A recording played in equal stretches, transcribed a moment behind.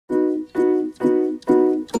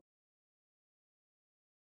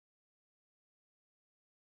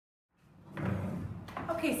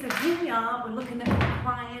we're looking at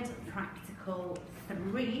required practical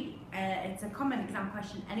 3. It's a common exam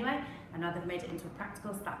question anyway, and now they've made it into a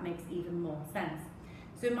practical, so that makes even more sense.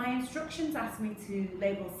 So my instructions ask me to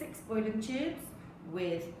label 6 boiling tubes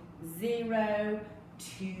with 0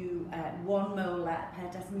 to 1 molar per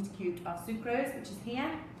decimeter cubed of sucrose, which is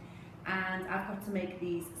here, and I've got to make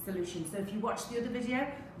these solutions. So if you watch the other video,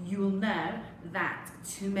 you'll know that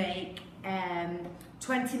to make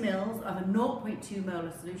 20 mils of a 0.2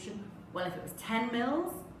 molar solution, well, if it was 10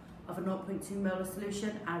 mils of a 0.2 molar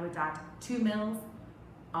solution, I would add 2 mils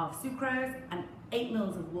of sucrose and 8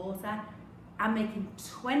 mils of water. I'm making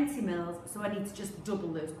 20 mils, so I need to just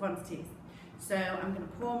double those quantities. So I'm going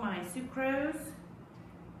to pour my sucrose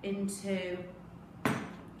into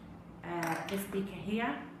this beaker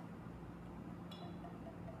here,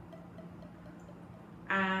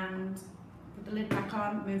 and put the lid back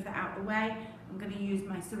on, move that out of the way. I'm going to use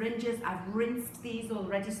my syringes. I've rinsed these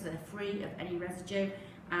already so they're free of any residue,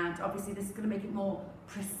 and obviously this is going to make it more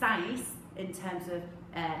precise in terms of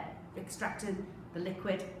extracting the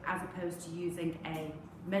liquid as opposed to using a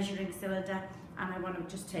measuring cylinder. And I want to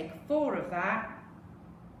just take 4 of that.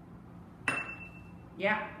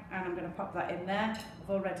 Yeah, and I'm going to pop that in there. I've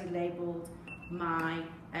already labelled my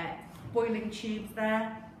boiling tubes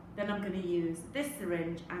there. Then I'm going to use this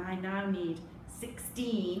syringe, and I now need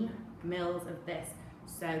 16 mils of this.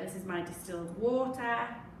 So this is my distilled water.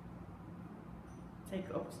 Take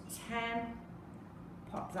it up to 10.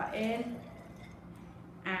 Pop that in.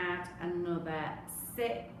 Add another 6.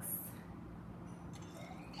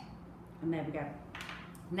 And there we go.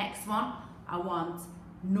 Next one, I want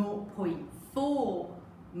 0.4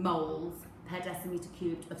 moles per decimeter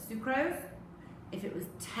cubed of sucrose. If it was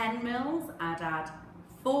 10 mils, I'd add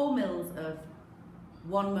 4 mils of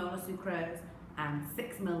 1 molar sucrose and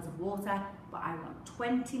 6 mils of water, but I want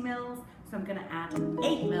 20 mils, so I'm going to add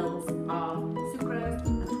 8 mils of sucrose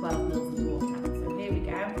and 12 mils of water. So here we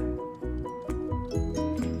go.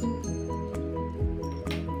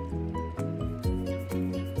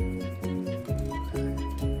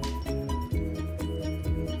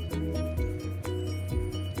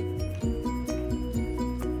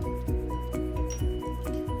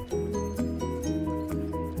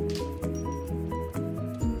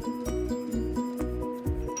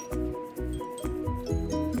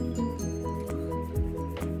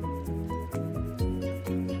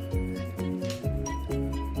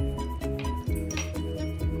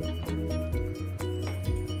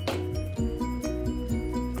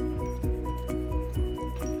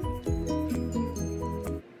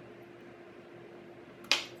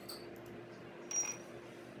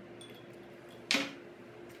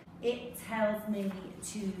 It tells me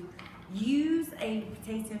to use a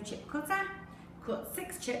potato chip cutter, cut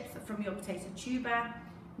 6 chips from your potato tuber,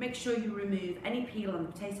 make sure you remove any peel on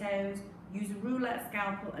the potatoes, use a ruler,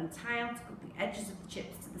 scalpel and tile to cut the edges of the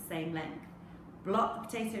chips to the same length. Blot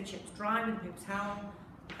the potato chips dry with a paper towel.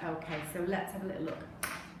 Okay, so let's have a little look.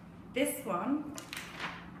 This one,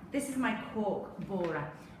 this is my cork borer,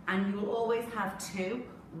 and you will always have 2.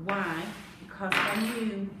 Why? Because when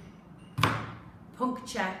you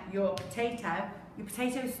puncture your potato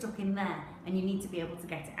is stuck in there and you need to be able to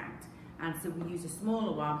get it out. And so we use a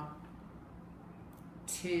smaller one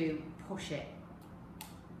to push it.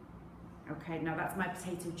 Okay, now that's my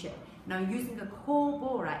potato chip. Now using a core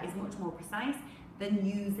borer is much more precise than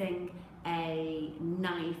using a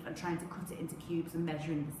knife and trying to cut it into cubes and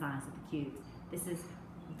measuring the size of the cubes. This is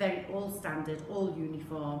very all standard, all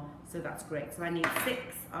uniform, so that's great. So I need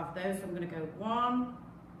 6 of those, so I'm going to go 1.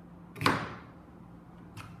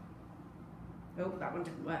 Oh, that one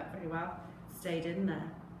didn't work very well. Stayed in there.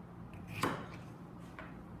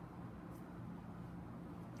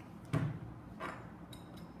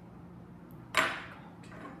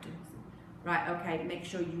 Right, okay, make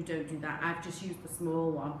sure you don't do that. I've just used the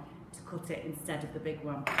small one to cut it instead of the big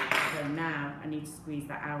one. So now I need to squeeze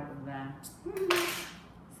that out of there.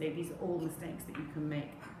 See, these are all mistakes that you can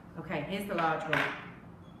make. Okay, here's the large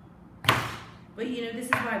one. But you know, this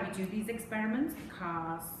is why we do these experiments,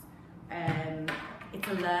 because it's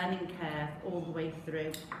a learning curve all the way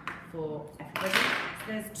through for everybody. So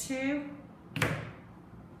there's 2. Make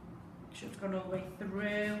sure it's gone all the way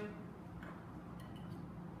through.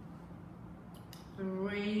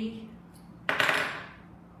 3.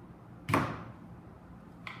 Make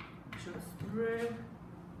sure it's through.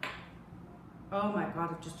 Oh my God,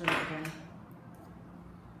 I've just done it again.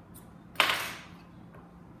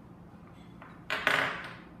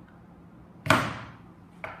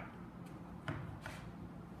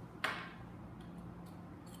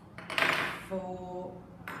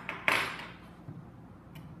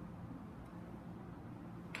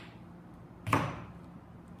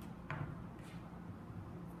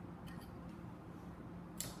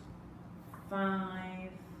 5.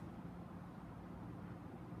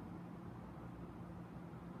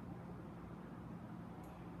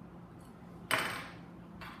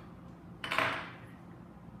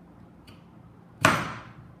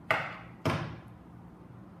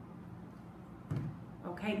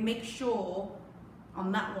 Okay, make sure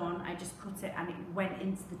on that one I just cut it and it went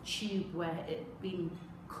into the tube where it'd been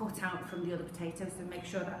cut out from the other potato, so make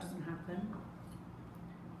sure that doesn't happen.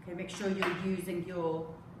 Okay, make sure you're using your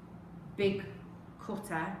big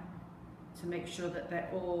cutter to make sure that they're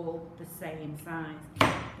all the same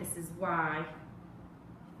size. This is why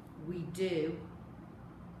we do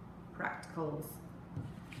practicals,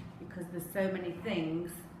 because there's so many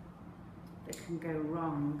things that can go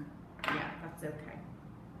wrong. Yeah, that's okay.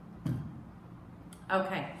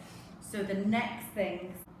 Okay, so the next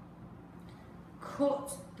thing,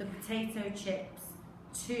 cut the potato chips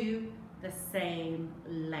to the same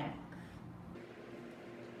length.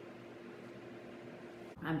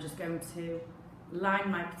 I'm just going to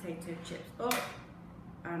line my potato chips up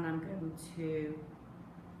and I'm going to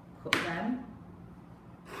cut them.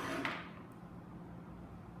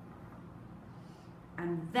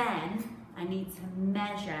 And then I need to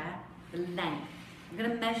measure the length. I'm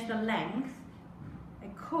going to measure the length. I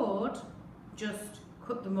could just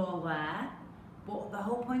cut them all there, but the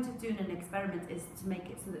whole point of doing an experiment is to make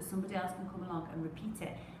it so that somebody else can come along and repeat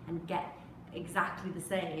it and get exactly the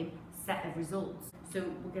same set of results. So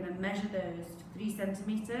we're going to measure those to 3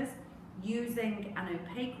 centimetres. Using an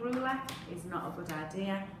opaque ruler is not a good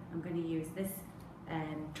idea. I'm going to use this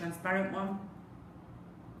transparent one,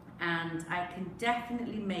 and I can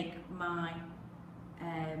definitely make my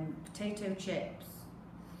potato chips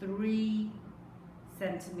 3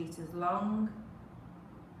 centimetres long,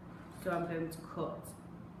 so I'm going to cut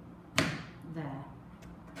there.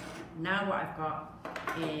 Now what I've got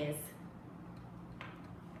is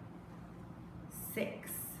 6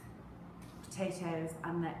 potatoes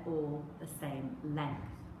and they're all the same length.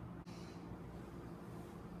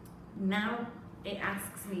 Now it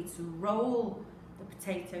asks me to roll the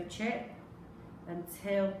potato chip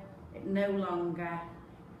until it no longer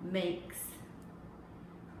makes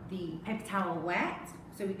the paper towel wet,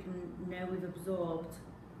 so we can know we've absorbed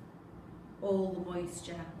all the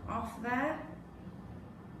moisture off there.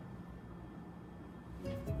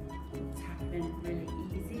 It's happening really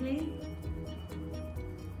easily.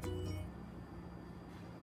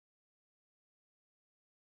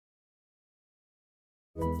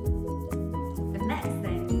 The next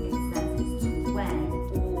thing it says is to weigh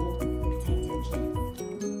all potato chips.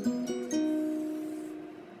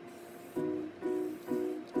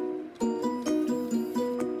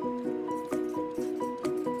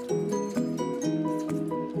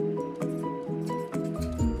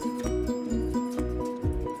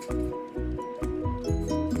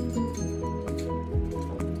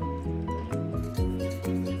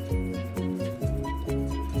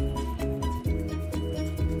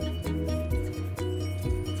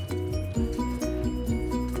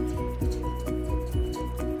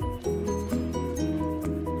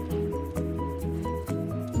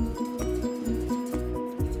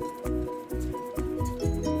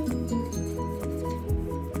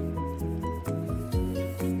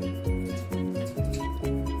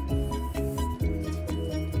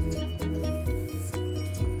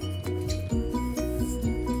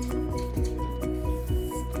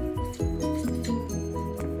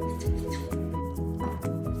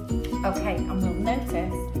 Okay, and we'll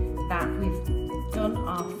notice that we've done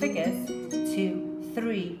our figures to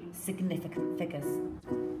 3 significant figures.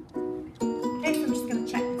 Okay, so I'm just going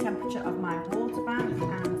to check the temperature of my water bath,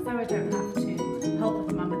 and so I don't have to hold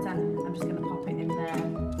the thermometer, I'm just going to pop it in there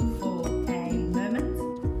for a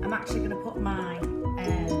moment. I'm actually going to put my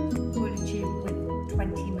boiling tube with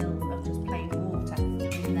 20 ml of just plain water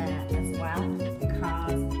in there as well,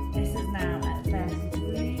 because this is now at 30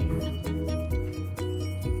 degrees.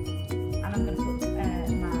 And I'm going to put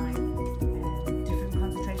my different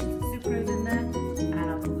concentrations of sucrose in there, and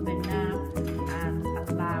I'll put them in now and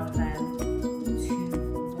allow them to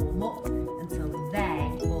warm up until they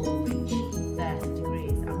all reach 30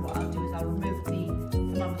 degrees. And what I'll do is I'll remove the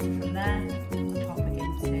thermometer from there and pop it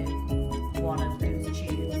into one of those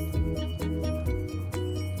tubes.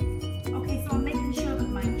 Okay, so I'm making sure that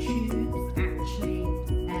my tubes actually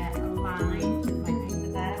align with my paper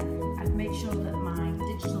there. I've made sure that my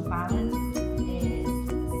digital balance is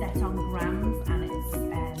set on grams and it's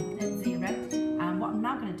at 0. And what I'm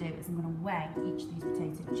now going to do is I'm going to weigh each of these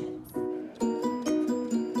potato chips.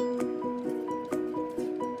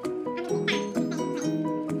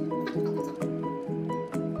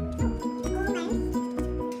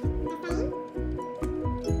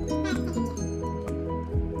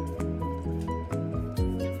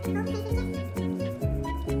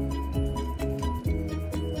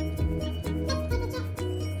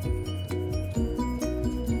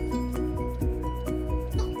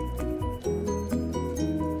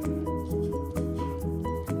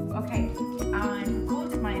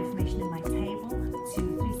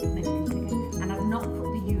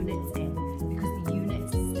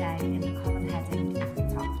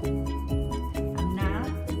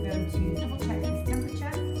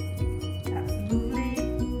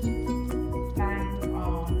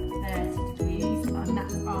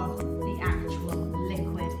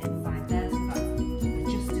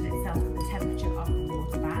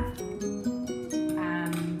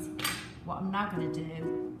 now going to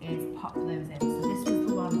do is pop those in. So this was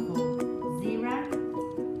the one for 0,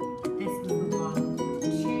 this was the one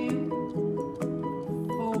 2,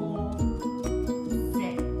 4,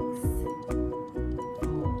 6,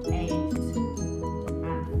 for 8,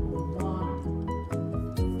 and for 1.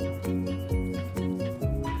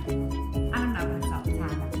 And I'm now going to start the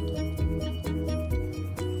timer.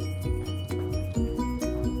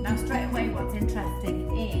 Now straight away what's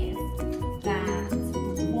interesting is that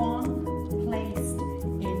 1 placed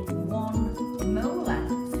in 1 molar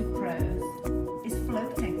sucrose is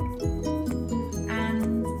floating.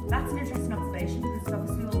 And that's an interesting observation because it's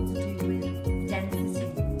obviously all to do with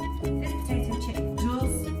density. This potato chip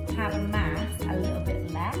does have a mass a little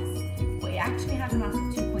bit less, but it actually has a mass of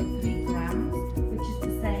 2.3 grams, which is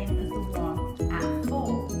the same as the one at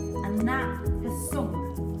 4. And that has sunk.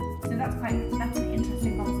 So that's an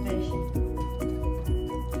interesting observation.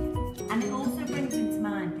 And it also brings into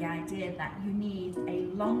mind the idea that you need a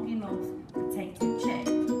long enough potato chip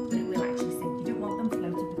that it will actually sink. You don't want them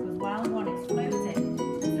floating because while one is floating,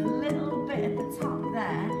 there's a little bit at the top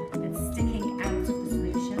there that's sticking out of the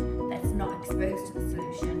solution, that's not exposed to the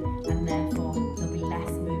solution, and therefore there'll be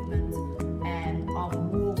less movement of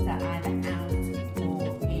water either out or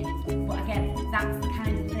in. But again, that's the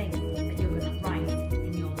kind of thing that you're going to write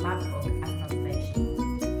in your lab book as an observation.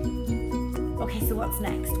 Okay, so what's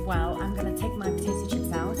next? Well, I'm going to take my potato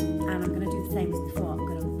chips out and I'm going to do the same as before. I'm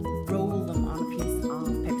going to roll them on a piece of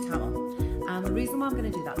paper towel. And the reason why I'm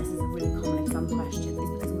going to do that, this is a really common exam question, is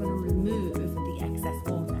because I'm going to remove the excess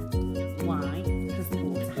water. Why? Because the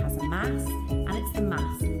water has a mass, and it's the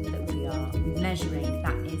mass that we are measuring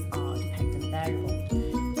that is our dependent variable.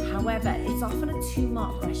 However, it's often a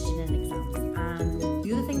 2-mark question in exams, and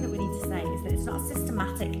the other thing that we need to say is that it's not a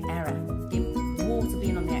systematic error. The water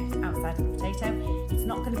being on the outside of the potato, it's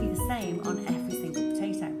not going to be the same on every single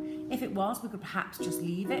potato. If it was, we could perhaps just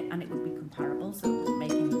leave it and it would be comparable, so it wouldn't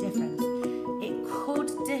make any difference. It could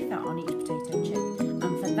differ on each potato chip,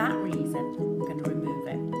 and for that reason, we're going to remove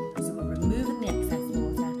it. So we're removing the excess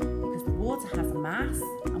water because the water has a mass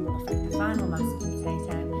and will affect the final mass of the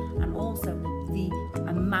potato, and also the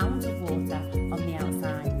amount of water on the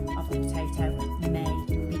outside of the potato may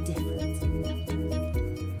be different.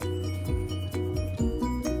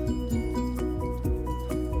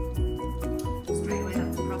 Straight away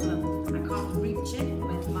that's a problem. I can't reach it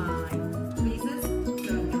with my tweezers, so I'm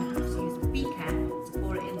going to have to use a beaker to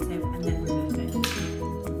pour it into and then remove it.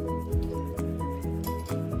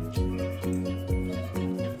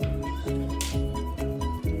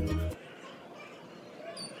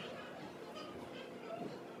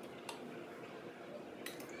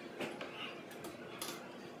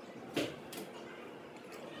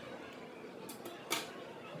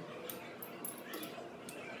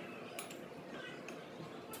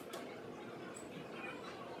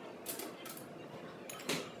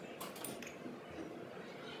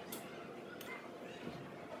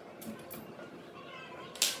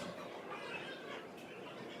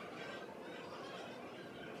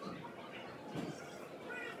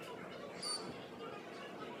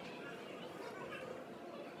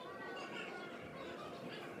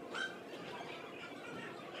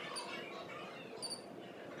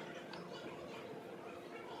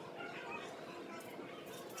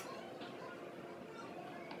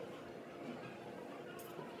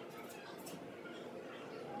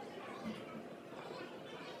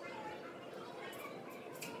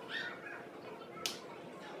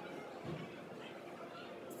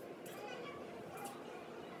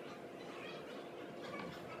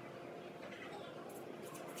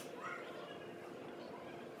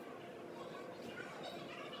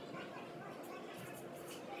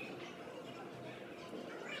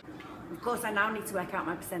 Of course, I now need to work out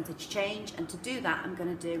my percentage change, and to do that, I'm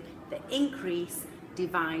going to do the increase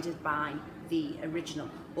divided by the original,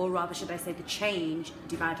 or rather should I say the change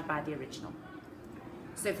divided by the original.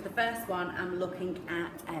 So for the first one, I'm looking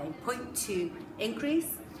at a 0.2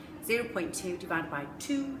 increase, 0.2 divided by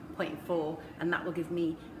 2.4, and that will give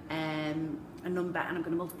me a number, and I'm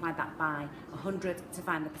going to multiply that by 100 to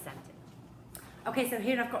find the percentage. Okay, so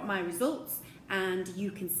here I've got my results, and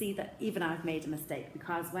you can see that even I've made a mistake,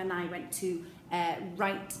 because when I went to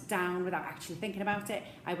write down without actually thinking about it,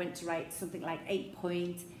 I went to write something like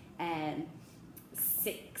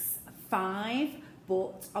 8.65,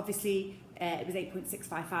 but obviously it was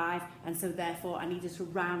 8.655, and so therefore I needed to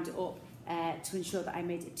round it up to ensure that I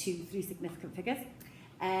made it to 3 significant figures.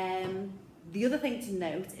 The other thing to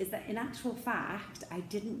note is that in actual fact, I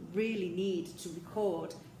didn't really need to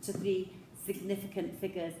record to 3 significant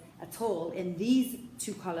figures at all in these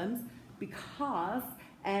 2 columns, because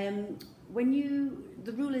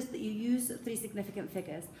the rule is that you use 3 significant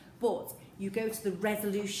figures, but you go to the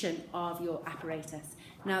resolution of your apparatus.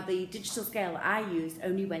 Now, the digital scale I used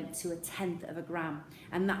only went to 1/10 of a gram,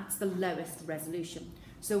 and that's the lowest resolution.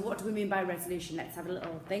 So what do we mean by resolution? Let's have a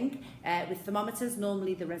little think. With thermometers,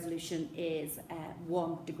 normally the resolution is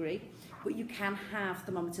 1 degree, but you can have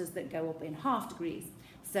thermometers that go up in 1/2 degrees.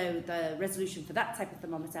 So the resolution for that type of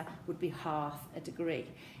thermometer would be 1/2 a degree.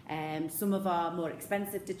 Some of our more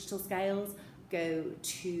expensive digital scales go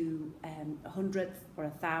to 100th or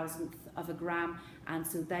 1,000th of a gram, and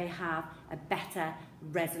so they have a better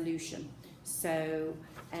resolution. So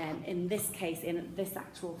in this case, in this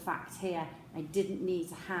actual fact here, I didn't need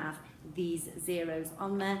to have these zeros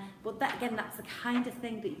on there, but that, again, that's the kind of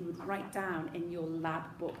thing that you would write down in your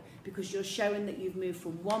lab book, because you're showing that you've moved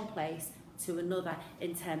from one place to another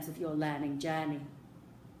in terms of your learning journey.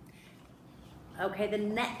 Okay, the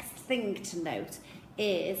next thing to note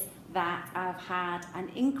is that I've had an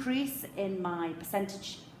increase in my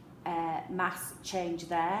percentage mass change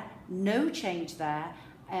there, no change there,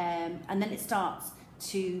 and then it starts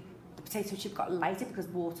to, the potato chip got lighter because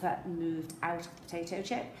water moved out of the potato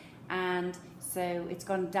chip, and so it's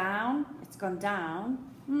gone down,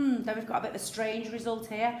 then we've got a bit of a strange result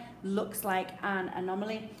here, looks like an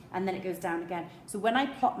anomaly, and then it goes down again. So when I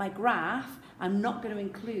plot my graph, I'm not going to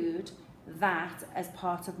include that as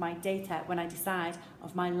part of my data when I decide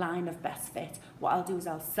of my line of best fit. What I'll do is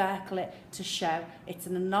I'll circle it to show it's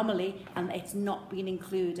an anomaly and it's not being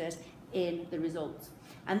included in the results.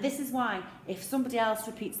 And this is why if somebody else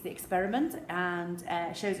repeats the experiment and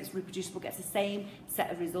shows it's reproducible, gets the same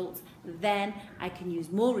set of results, then I can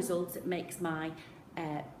use more results. It makes my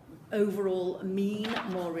overall mean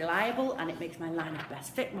more reliable, and it makes my line of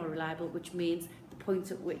best fit more reliable, which means the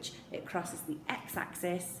point at which it crosses the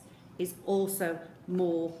x-axis is also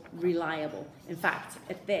more reliable. In fact,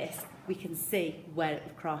 at this, we can see where it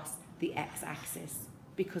would cross the x-axis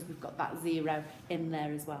because we've got that 0 in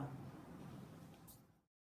there as well.